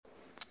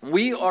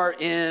We are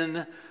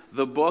in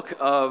the book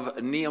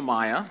of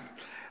Nehemiah.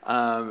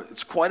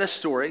 It's quite a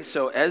story.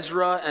 So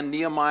Ezra and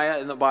Nehemiah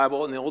in the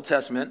Bible, in the Old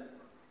Testament,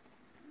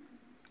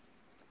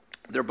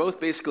 they're both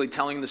basically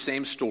telling the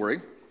same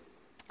story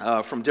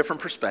from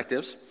different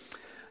perspectives.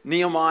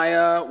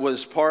 Nehemiah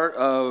was part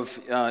of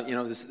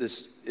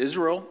this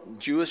Israel,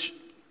 Jewish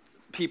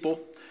people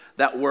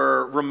that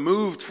were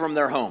removed from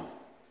their home,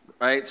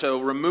 right?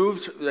 So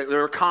removed, they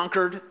were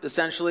conquered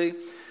essentially,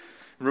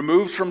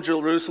 removed from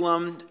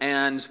Jerusalem,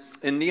 and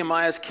in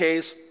Nehemiah's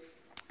case,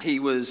 he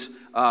was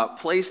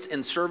placed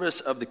in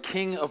service of the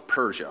king of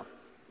Persia,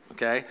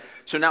 okay?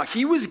 So now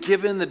he was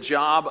given the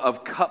job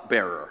of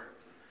cupbearer,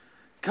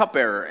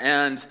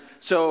 and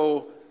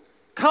so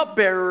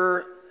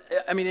cupbearer,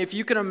 I mean, if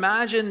you can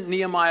imagine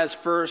Nehemiah's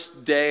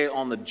first day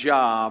on the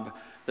job,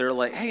 they're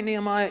like, hey,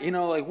 Nehemiah,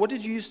 what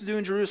did you used to do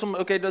in Jerusalem?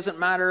 Okay, doesn't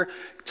matter.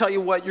 Tell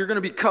you what, you're going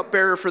to be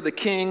cupbearer for the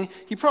king.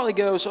 He probably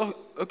goes, oh,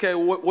 okay,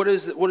 what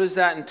does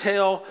that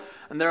entail?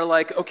 And they're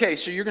like, okay,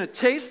 so you're going to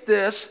taste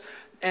this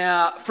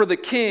for the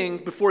king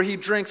before he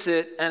drinks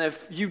it, and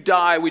if you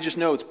die, we just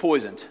know it's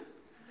poisoned.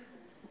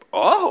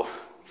 Oh,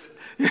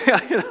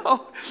 yeah,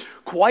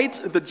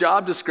 quite the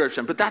job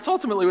description. But that's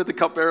ultimately what the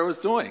cupbearer was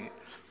doing.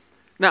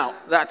 Now,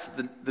 that's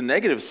the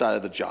negative side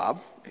of the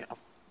job,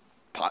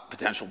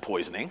 potential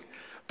poisoning.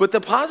 But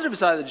the positive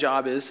side of the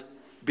job is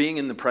being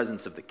in the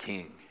presence of the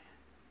king.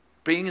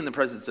 Being in the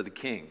presence of the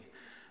king.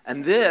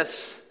 And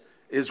this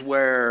is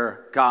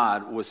where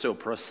God was so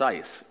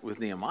precise with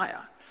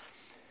Nehemiah.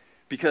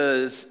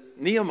 Because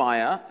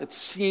Nehemiah, it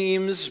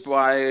seems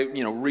by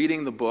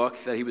reading the book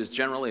that he was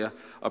generally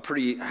a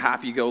pretty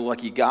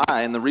happy-go-lucky guy.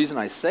 And the reason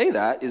I say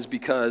that is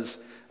because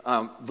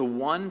the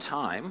one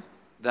time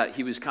that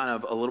he was kind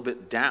of a little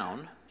bit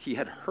down, he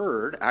had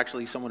heard,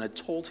 actually someone had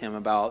told him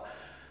about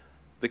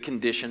the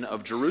condition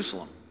of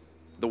Jerusalem.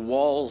 The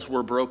walls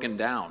were broken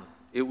down.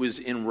 It was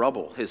in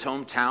rubble. His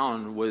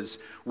hometown was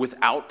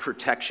without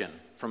protection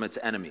from its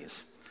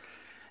enemies.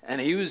 And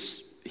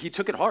he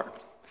took it hard.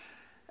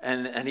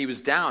 And he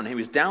was down. He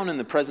was down in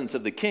the presence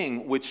of the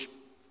king, which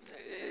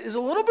is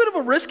a little bit of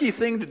a risky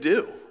thing to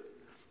do.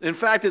 In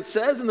fact, it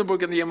says in the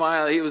book of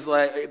Nehemiah, he was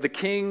like, the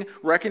king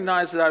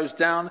recognized that I was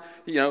down.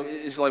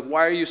 He's like,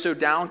 why are you so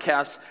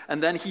downcast?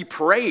 And then he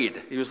prayed.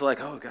 He was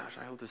like, oh gosh,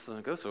 I hope this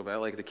doesn't go so bad.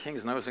 Like the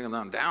king's noticing that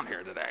I'm down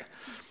here today.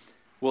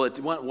 Well, it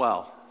went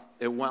well.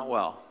 It went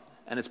well.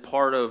 And it's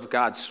part of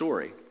God's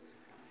story.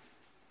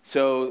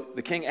 So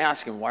the king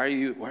asked him, why are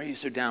you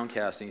so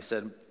downcast? And he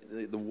said,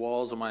 the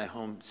walls of my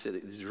home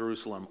city,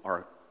 Jerusalem,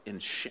 are in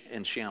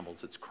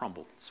shambles. It's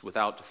crumbled. It's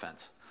without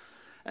defense.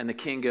 And the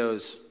king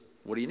goes,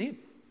 what do you need?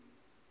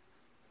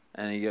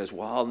 And he goes,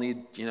 well, I'll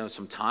need,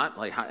 some time.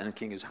 And the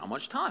king goes, how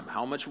much time?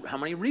 How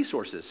many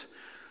resources?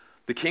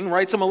 The king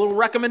writes him a little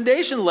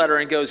recommendation letter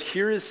and goes,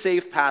 here is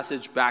safe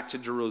passage back to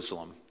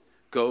Jerusalem.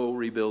 Go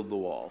rebuild the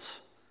walls.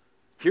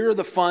 Here are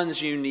the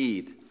funds you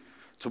need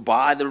to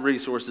buy the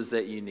resources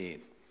that you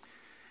need.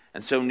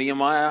 And so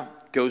Nehemiah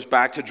goes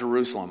back to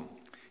Jerusalem.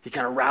 He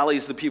kind of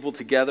rallies the people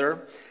together,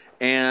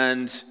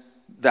 and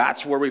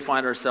that's where we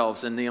find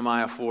ourselves in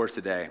Nehemiah 4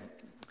 today.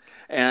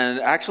 And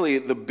actually,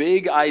 the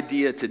big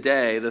idea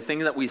today, the thing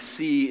that we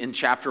see in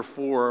chapter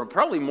 4,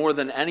 probably more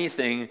than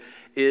anything,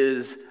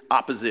 is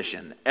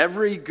opposition.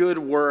 Every good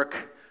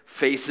work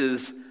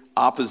faces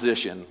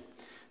opposition.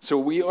 So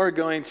we are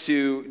going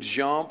to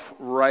jump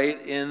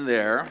right in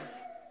there.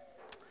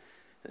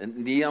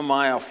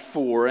 Nehemiah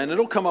 4, and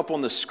it'll come up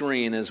on the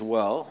screen as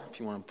well. If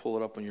you want to pull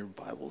it up on your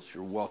Bibles,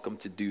 you're welcome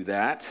to do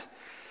that.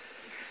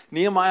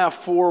 Nehemiah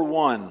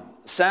 4:1.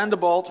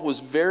 Sanballat was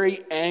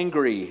very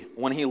angry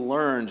when he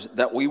learned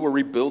that we were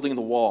rebuilding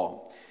the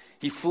wall.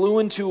 He flew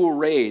into a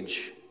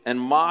rage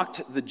and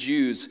mocked the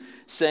Jews,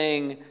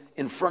 saying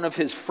in front of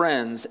his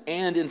friends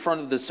and in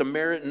front of the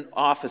Samaritan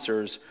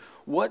officers,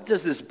 what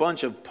does this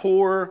bunch of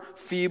poor,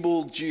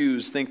 feeble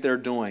Jews think they're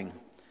doing?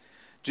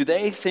 Do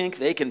they think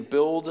they can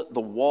build the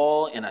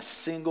wall in a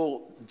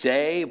single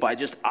day by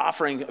just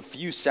offering a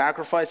few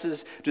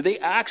sacrifices? Do they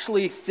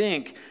actually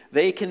think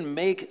they can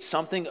make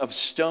something of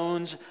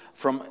stones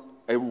from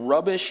a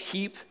rubbish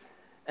heap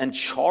and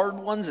charred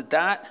ones at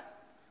that?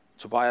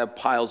 Tobiah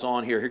piles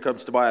on here. Here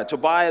comes Tobiah.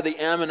 Tobiah the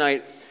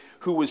Ammonite,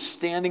 who was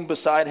standing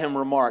beside him,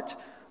 remarked,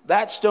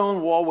 that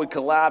stone wall would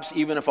collapse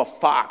even if a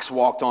fox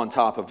walked on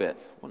top of it.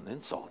 What an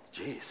insult.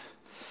 Jeez.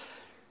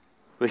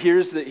 But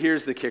here's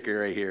the kicker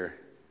right here.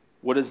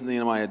 What does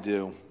Nehemiah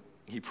do?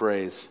 He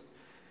prays.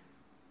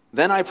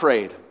 Then I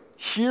prayed,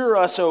 hear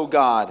us, O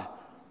God,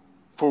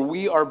 for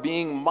we are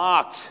being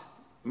mocked.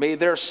 May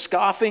their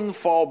scoffing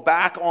fall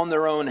back on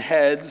their own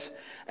heads,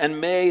 and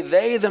may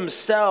they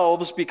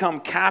themselves become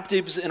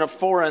captives in a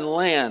foreign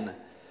land.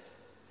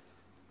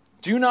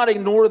 Do not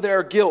ignore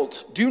their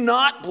guilt. Do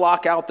not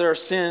block out their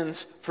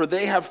sins, for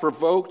they have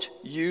provoked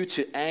you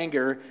to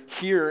anger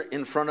here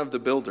in front of the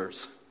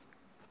builders.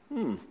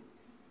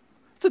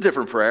 It's a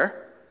different prayer.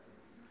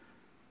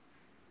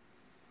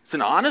 It's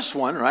an honest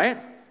one, right?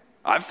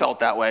 I've felt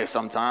that way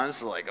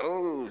sometimes, like,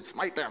 oh,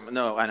 smite them.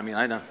 No,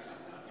 I know.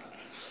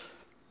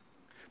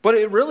 But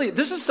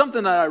this is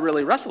something that I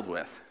really wrestled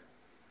with.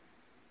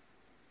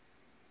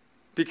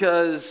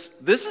 Because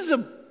this is a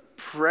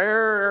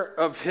prayer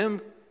of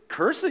him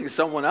cursing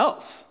someone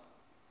else.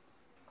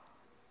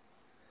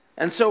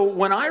 And so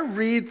when I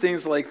read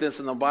things like this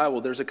in the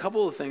Bible, there's a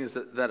couple of things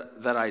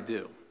that I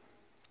do.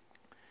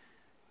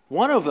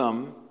 One of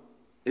them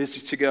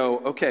is to go,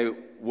 okay,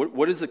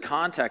 what is the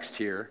context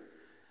here?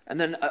 And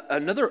then a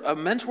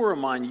mentor of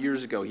mine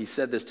years ago, he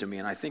said this to me,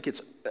 and I think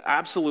it's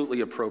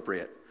absolutely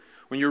appropriate.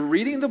 When you're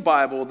reading the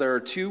Bible, there are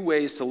two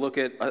ways to look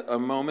at a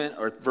moment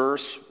or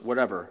verse,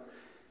 whatever.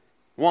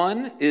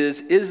 One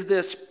is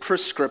this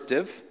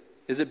prescriptive?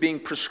 Is it being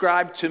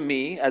prescribed to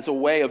me as a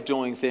way of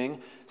doing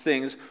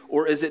things,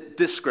 or is it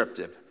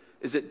descriptive?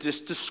 Is it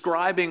just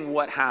describing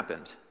what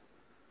happened?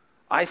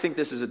 I think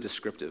this is a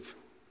descriptive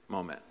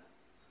moment.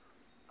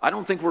 I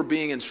don't think we're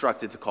being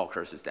instructed to call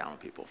curses down on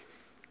people.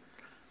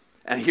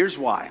 And here's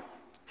why.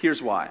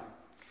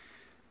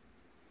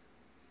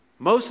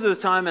 Most of the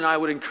time, and I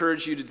would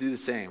encourage you to do the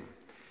same,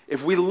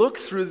 if we look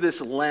through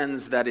this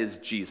lens that is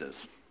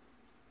Jesus,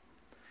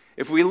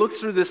 if we look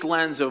through this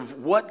lens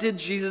of what did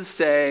Jesus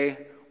say,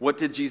 what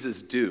did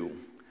Jesus do,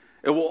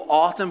 it will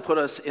often put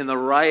us in the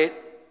right,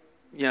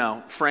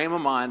 frame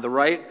of mind, the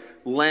right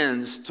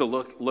lens to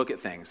look at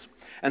things.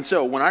 And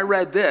so when I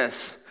read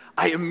this,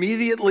 I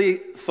immediately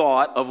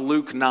thought of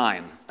Luke 9,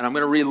 and I'm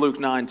going to read Luke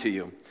 9 to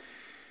you,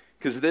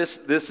 because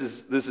this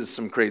is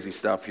some crazy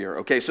stuff here.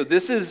 Okay, so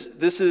this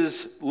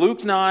is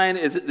Luke 9.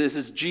 This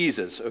is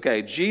Jesus.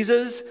 Okay,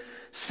 Jesus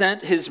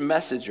sent his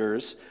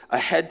messengers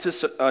ahead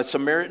to a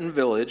Samaritan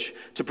village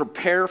to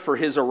prepare for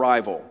his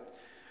arrival.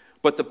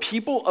 But the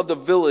people of the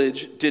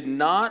village did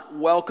not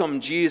welcome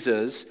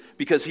Jesus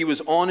because he was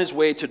on his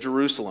way to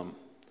Jerusalem.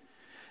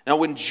 Now,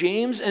 when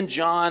James and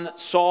John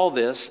saw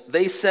this,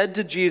 they said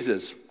to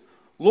Jesus,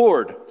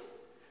 "Lord,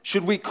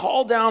 should we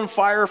call down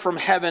fire from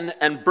heaven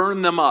and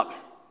burn them up?"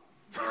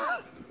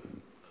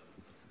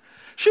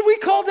 Should we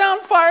call down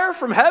fire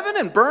from heaven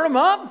and burn them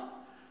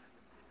up?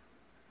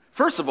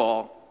 First of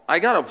all, I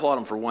got to applaud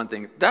them for one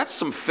thing. That's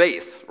some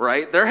faith,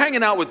 right? They're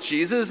hanging out with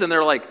Jesus and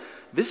they're like,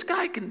 this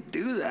guy can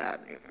do that.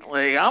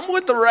 Like, I'm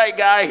with the right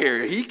guy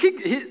here.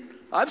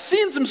 I've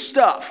seen some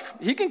stuff.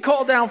 He can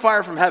call down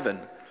fire from heaven.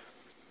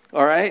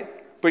 All right?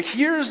 But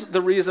here's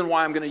the reason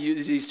why I'm going to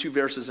use these two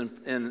verses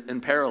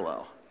in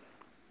parallel.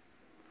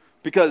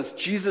 Because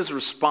Jesus'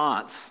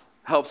 response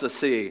helps us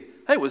see,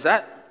 hey, is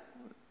that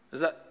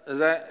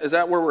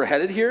where we're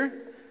headed here?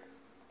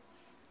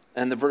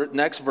 And the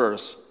next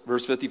verse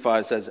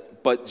 55 says,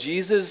 "But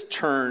Jesus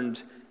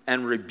turned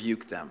and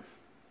rebuked them."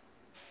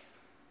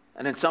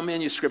 And in some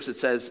manuscripts it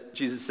says,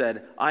 Jesus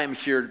said, "I am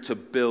here to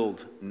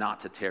build,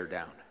 not to tear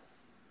down.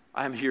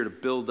 I am here to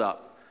build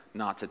up,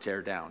 not to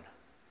tear down."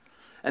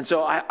 And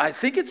so I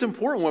think it's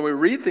important when we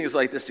read things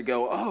like this to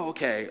go, oh,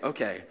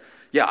 okay.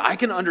 Yeah, I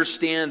can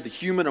understand the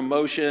human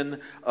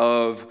emotion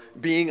of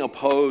being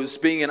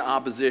opposed, being in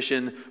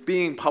opposition,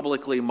 being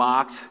publicly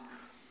mocked.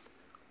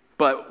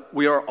 But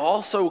we are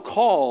also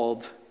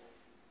called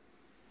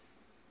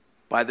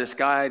by this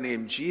guy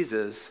named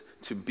Jesus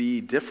to be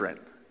different,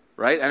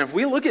 right? And if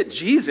we look at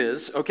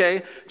Jesus,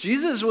 okay,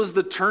 Jesus was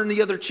the turn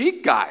the other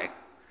cheek guy.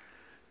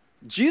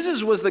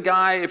 Jesus was the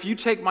guy, if you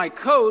take my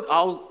coat,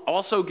 I'll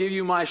also give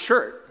you my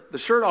shirt, the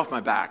shirt off my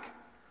back.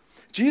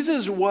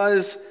 Jesus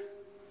was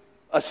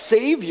a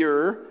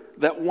savior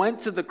that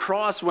went to the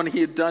cross when he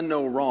had done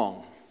no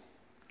wrong.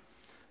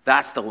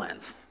 That's the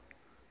lens.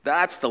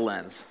 That's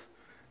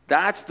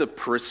the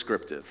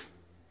prescriptive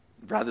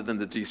rather than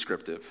the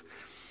descriptive.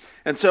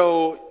 And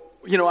so,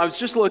 I was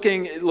just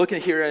looking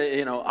here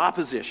at,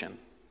 opposition.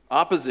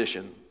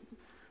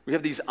 We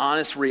have these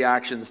honest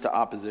reactions to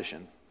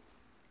opposition.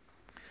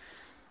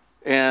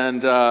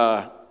 And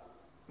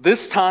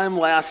this time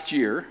last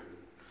year,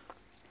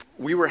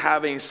 we were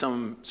having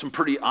some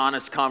pretty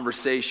honest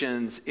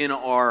conversations in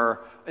our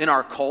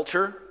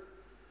culture,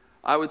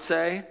 I would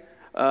say.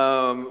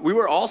 We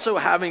were also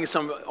having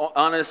some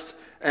honest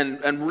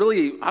and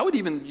really, I would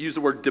even use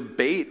the word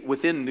debate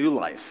within New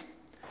Life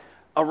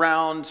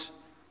around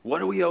what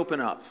do we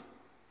open up?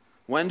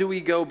 When do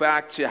we go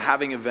back to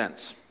having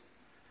events?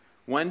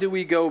 When do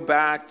we go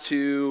back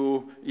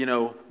to,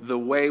 the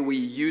way we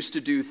used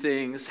to do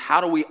things? How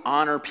do we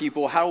honor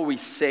people? How are we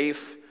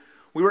safe?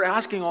 We were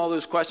asking all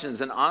those questions,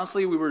 and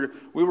honestly, we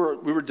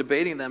were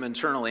debating them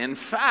internally. In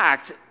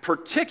fact,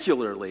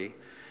 particularly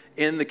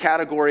in the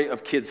category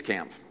of kids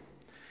camp.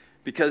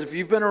 Because if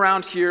you've been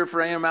around here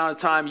for any amount of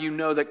time, you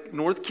know that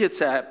North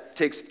Kitsap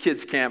takes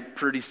kids camp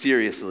pretty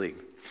seriously.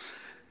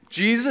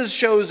 Jesus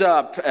shows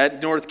up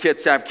at North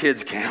Kitsap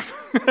Kids Camp.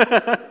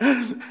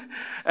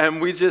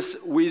 And we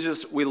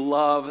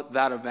love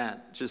that event.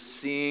 Just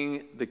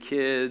seeing the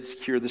kids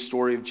hear the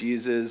story of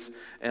Jesus,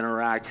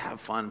 interact, have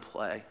fun,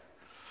 play.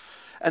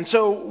 And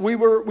so we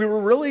were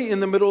really in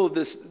the middle of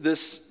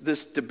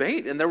this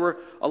debate, and there were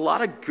a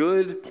lot of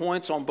good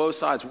points on both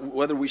sides,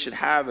 whether we should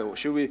have it,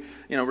 should we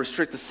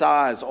restrict the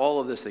size, all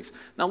of these things.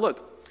 Now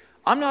look,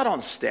 I'm not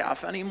on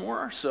staff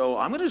anymore, so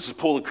I'm going to just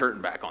pull the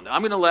curtain back on that.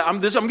 I'm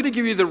going to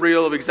give you the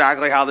reel of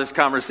exactly how this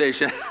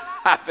conversation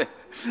happened.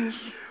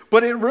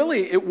 But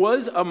it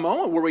was a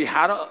moment where we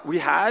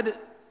had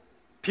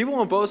people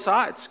on both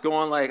sides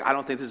going like, I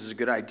don't think this is a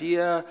good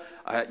idea,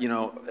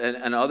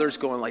 and others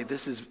going like,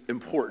 this is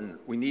important.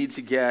 We need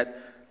to get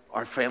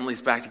our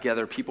families back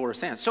together. People are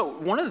saying. So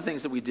one of the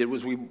things that we did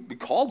was we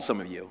called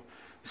some of you.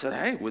 We said,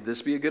 hey, would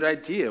this be a good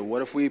idea?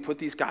 What if we put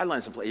these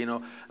guidelines in place,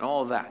 and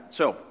all of that.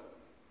 So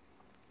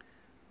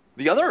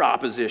the other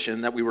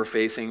opposition that we were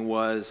facing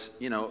was,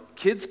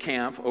 kids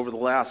camp over the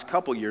last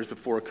couple years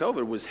before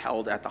COVID was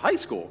held at the high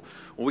school.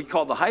 Well, we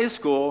called the high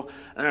school,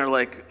 and they're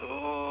like,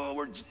 oh,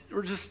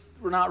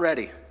 we're not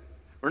ready.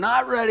 We're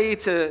not ready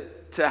to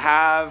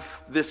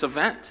have this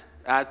event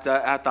at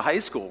the high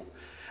school.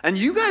 And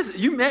you guys,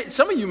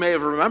 some of you may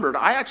have remembered,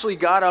 I actually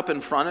got up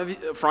in front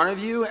of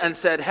you and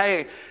said,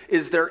 hey,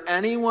 is there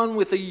anyone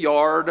with a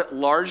yard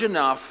large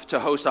enough to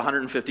host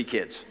 150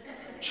 kids?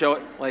 Show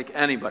it, like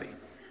anybody.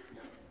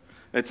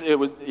 It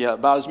was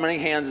about as many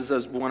hands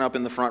as went up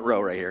in the front row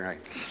right here.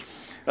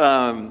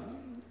 Right?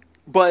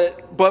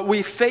 But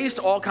we faced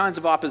all kinds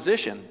of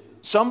opposition.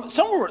 Some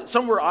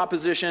were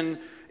opposition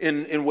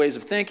in ways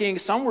of thinking.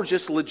 Some were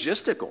just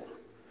logistical,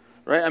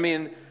 right? I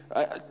mean,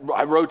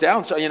 I wrote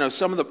down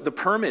some of the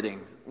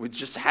permitting. We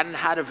just hadn't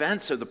had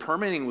events, so the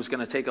permitting was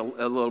going to take a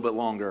little bit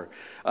longer.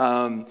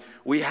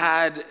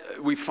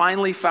 We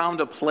finally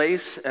found a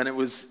place, and it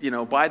was,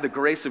 by the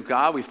grace of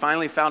God, we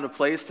finally found a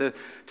place to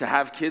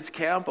have kids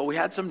camp, but we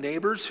had some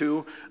neighbors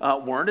who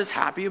weren't as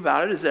happy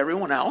about it as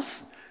everyone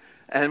else,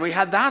 and we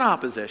had that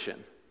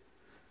opposition.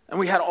 And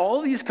we had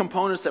all these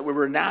components that we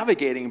were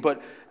navigating,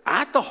 but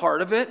at the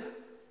heart of it,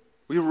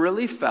 we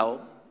really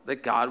felt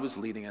that God was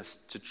leading us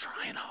to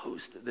try and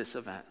host this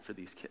event for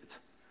these kids.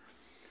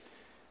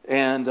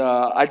 And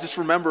I just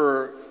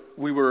remember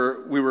we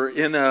were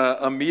in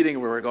a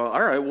meeting where we were going,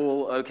 all right,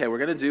 well, okay, we're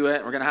going to do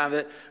it. We're going to have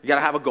it. We got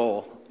to have a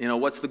goal.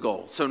 What's the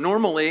goal? So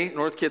normally,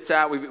 North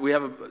Kitsap, we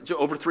have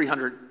over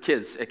 300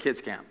 kids at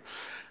kids camp.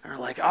 And we're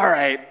like, all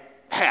right,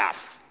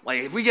 half.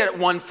 Like if we get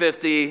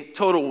 150,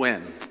 total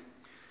win.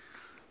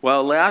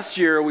 Well, last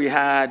year we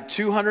had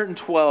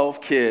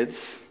 212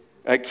 kids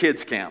at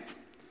kids camp.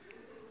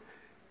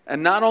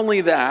 And not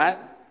only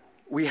that,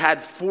 we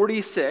had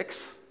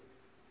 46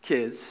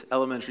 kids,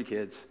 elementary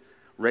kids,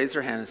 raise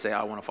their hand and say,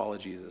 I want to follow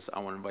Jesus. I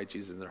want to invite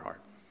Jesus in their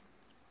heart.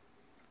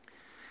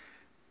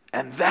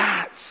 And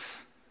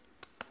that's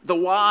the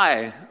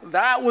why.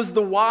 That was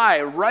the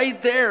why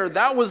right there.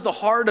 That was the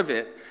heart of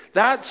it.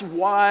 That's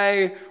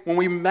why when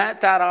we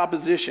met that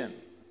opposition,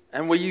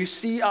 and when you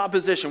see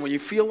opposition, when you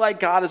feel like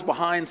God is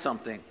behind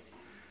something,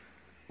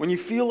 when you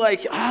feel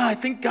like, I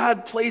think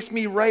God placed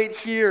me right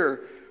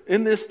here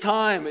in this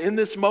time, in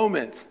this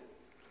moment,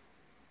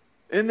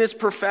 in this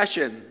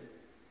profession,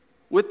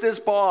 with this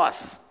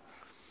boss,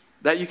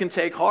 that you can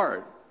take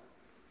heart.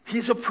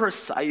 He's a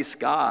precise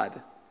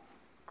God.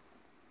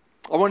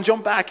 I want to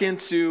jump back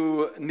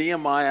into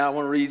Nehemiah. I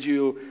want to read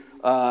you,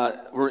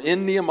 we're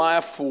in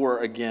Nehemiah 4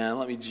 again.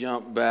 Let me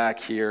jump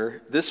back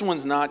here. This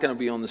one's not going to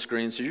be on the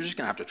screen, so you're just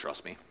going to have to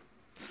trust me.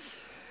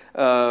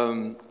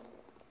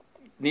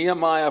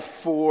 Nehemiah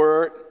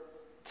 4,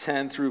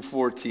 10 through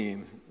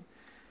 14.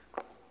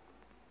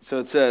 So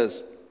it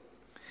says,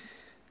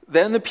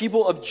 then the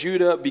people of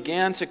Judah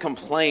began to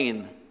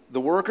complain.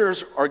 The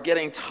workers are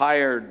getting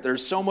tired.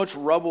 There's so much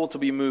rubble to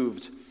be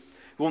moved.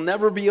 We'll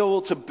never be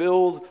able to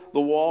build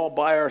the wall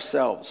by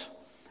ourselves.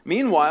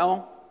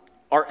 Meanwhile,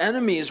 our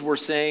enemies were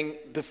saying,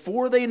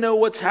 before they know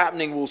what's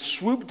happening, we'll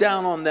swoop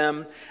down on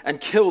them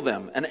and kill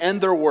them and end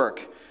their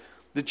work.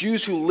 The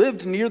Jews who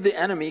lived near the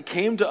enemy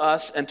came to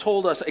us and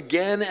told us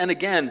again and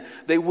again,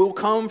 they will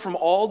come from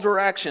all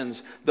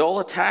directions. They'll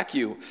attack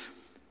you.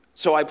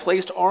 So I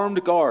placed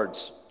armed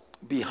guards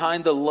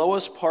behind the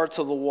lowest parts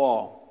of the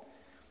wall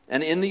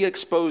and in the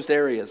exposed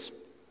areas.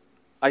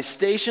 I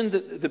stationed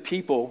the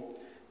people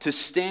to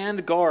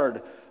stand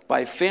guard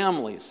by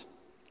families,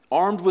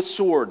 armed with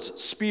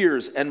swords,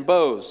 spears, and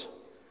bows.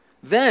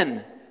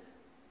 Then,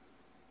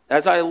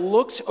 as I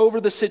looked over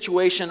the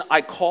situation,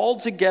 I called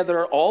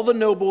together all the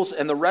nobles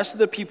and the rest of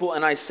the people,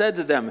 and I said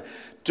to them,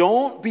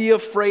 don't be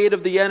afraid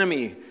of the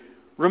enemy.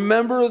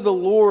 Remember the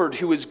Lord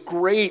who is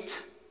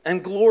great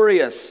and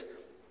glorious,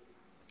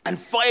 and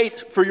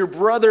fight for your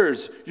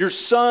brothers, your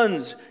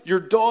sons, your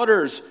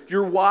daughters,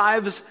 your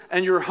wives,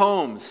 and your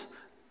homes.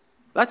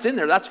 That's in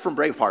there. That's from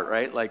Braveheart,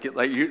 right? Like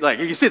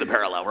you see the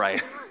parallel,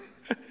 right?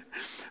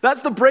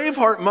 That's the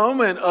Braveheart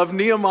moment of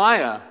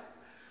Nehemiah.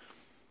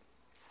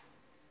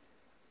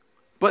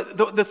 But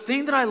the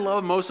thing that I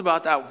love most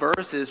about that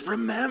verse is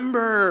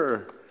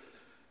remember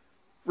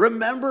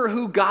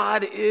who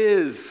God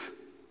is.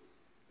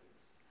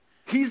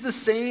 He's the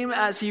same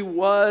as he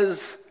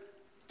was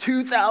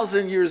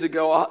 2,000 years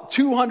ago,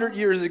 200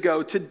 years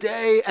ago,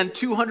 today, and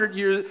 200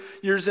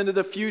 years into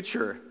the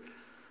future.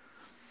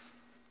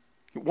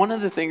 One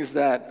of the things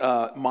that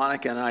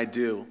Monica and I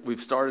do,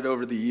 we've started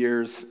over the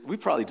years, we've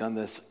probably done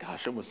this,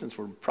 almost since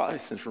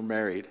we're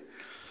married.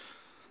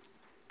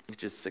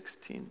 Which is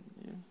 16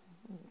 years.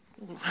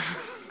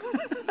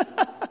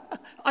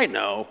 I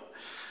know.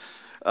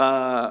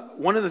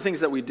 One of the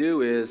things that we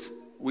do is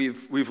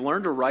we've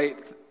learned to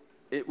write.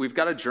 We've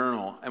got a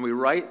journal, and we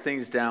write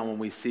things down when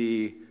we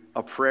see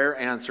a prayer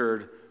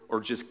answered or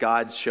just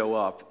God show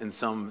up in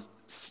some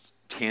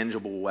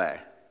tangible way.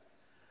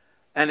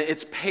 And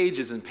it's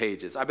pages and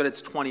pages. I bet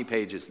it's 20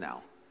 pages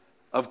now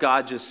of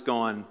God just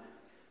going,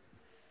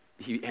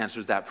 he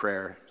answers that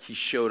prayer. He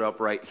showed up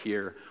right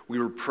here. We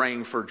were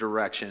praying for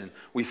direction.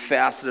 We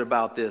fasted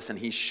about this, and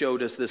he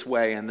showed us this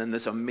way, and then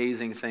this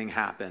amazing thing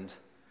happened.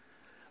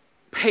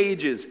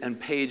 Pages and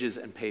pages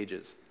and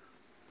pages.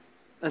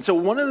 And so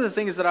one of the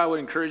things that I would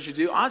encourage you to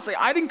do, honestly,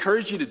 I'd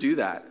encourage you to do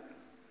that.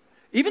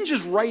 Even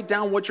just write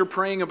down what you're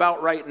praying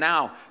about right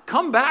now.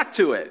 Come back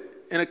to it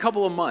in a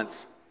couple of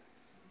months.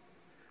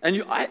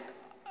 And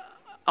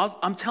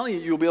I'm telling you,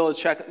 you'll be able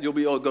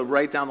to go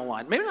right down the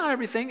line. Maybe not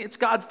everything. It's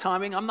God's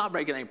timing. I'm not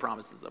making any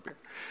promises up here.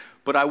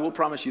 But I will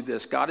promise you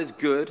this. God is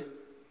good.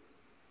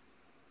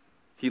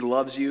 He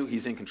loves you.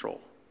 He's in control.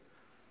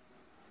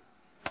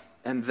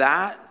 And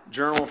that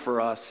journal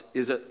for us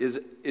is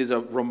a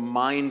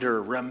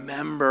reminder.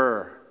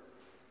 Remember.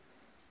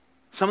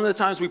 Some of the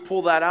times we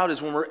pull that out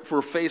is when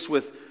we're faced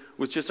with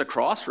just a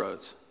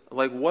crossroads.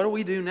 Like, what do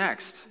we do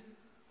next?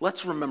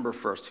 Let's remember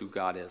first who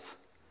God is.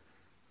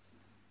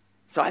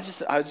 So I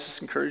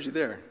just encourage you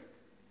there.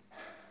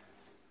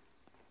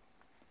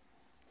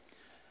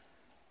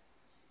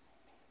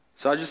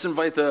 So I just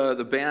invite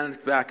the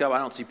band back up. I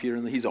don't see Peter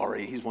in he's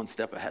one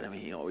step ahead of me.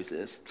 He always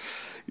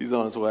is. He's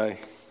on his way.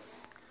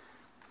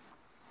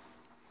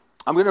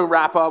 I'm going to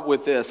wrap up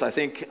with this. I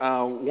think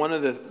one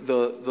of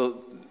the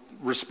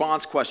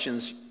response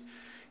questions,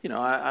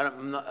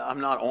 I'm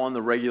not on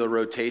the regular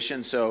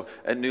rotation. So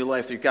at New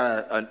Life,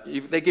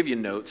 they give you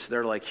notes.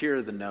 They're like, here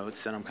are the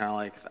notes, and I'm kind of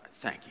like,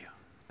 thank you,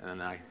 and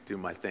then I do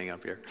my thing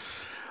up here.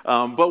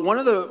 But one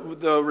of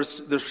the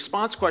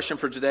response question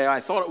for today,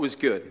 I thought it was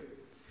good,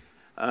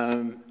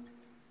 and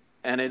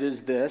it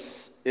is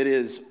this. It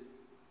is,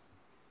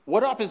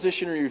 what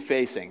opposition are you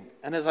facing?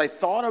 And as I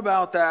thought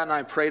about that and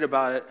I prayed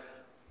about it,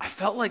 I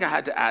felt like I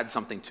had to add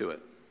something to it.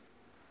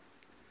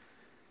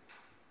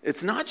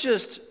 It's not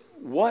just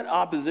what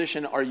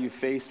opposition are you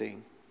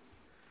facing.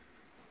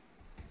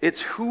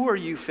 It's who are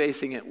you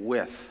facing it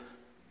with?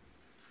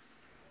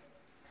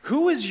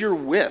 Who is your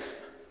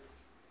with?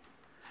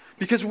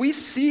 Because we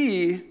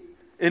see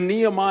in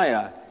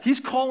Nehemiah,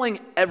 he's calling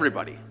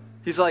everybody.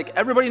 He's like,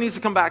 everybody needs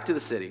to come back to the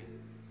city.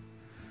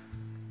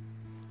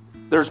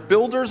 There's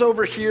builders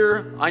over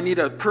here. I need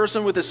a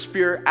person with a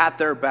spear at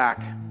their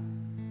back.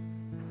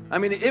 I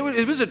mean, it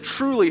was a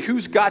truly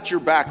who's got your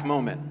back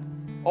moment.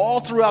 All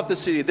throughout the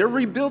city. They're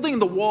rebuilding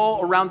the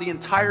wall around the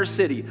entire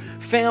city.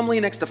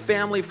 Family next to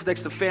family,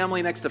 next to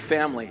family, next to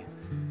family.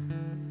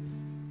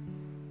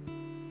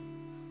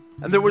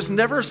 And there was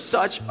never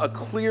such a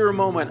clear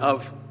moment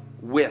of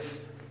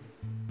with.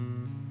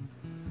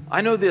 I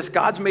know this,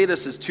 God's made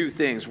us as two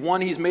things. One,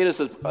 he's made us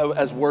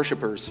as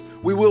worshipers.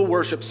 We will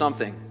worship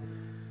something.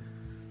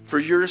 For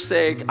your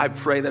sake, I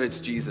pray that it's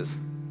Jesus.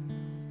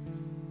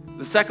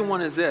 The second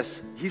one is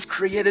this. He's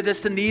created us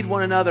to need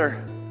one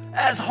another.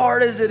 As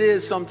hard as it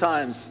is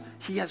sometimes,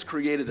 he has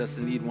created us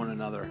to need one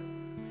another.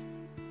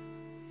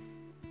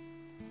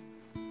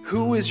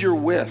 Who is your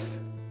with?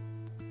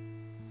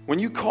 When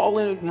you call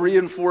in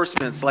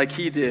reinforcements like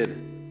he did,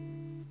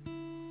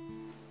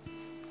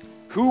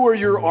 who are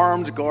your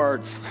armed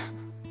guards?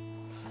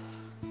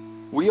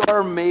 We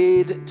are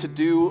made to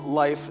do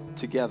life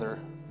together.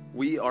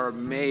 We are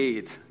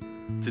made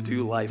to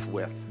do life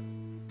with.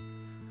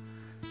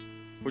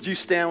 Would you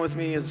stand with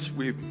me as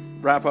we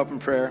wrap up in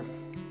prayer?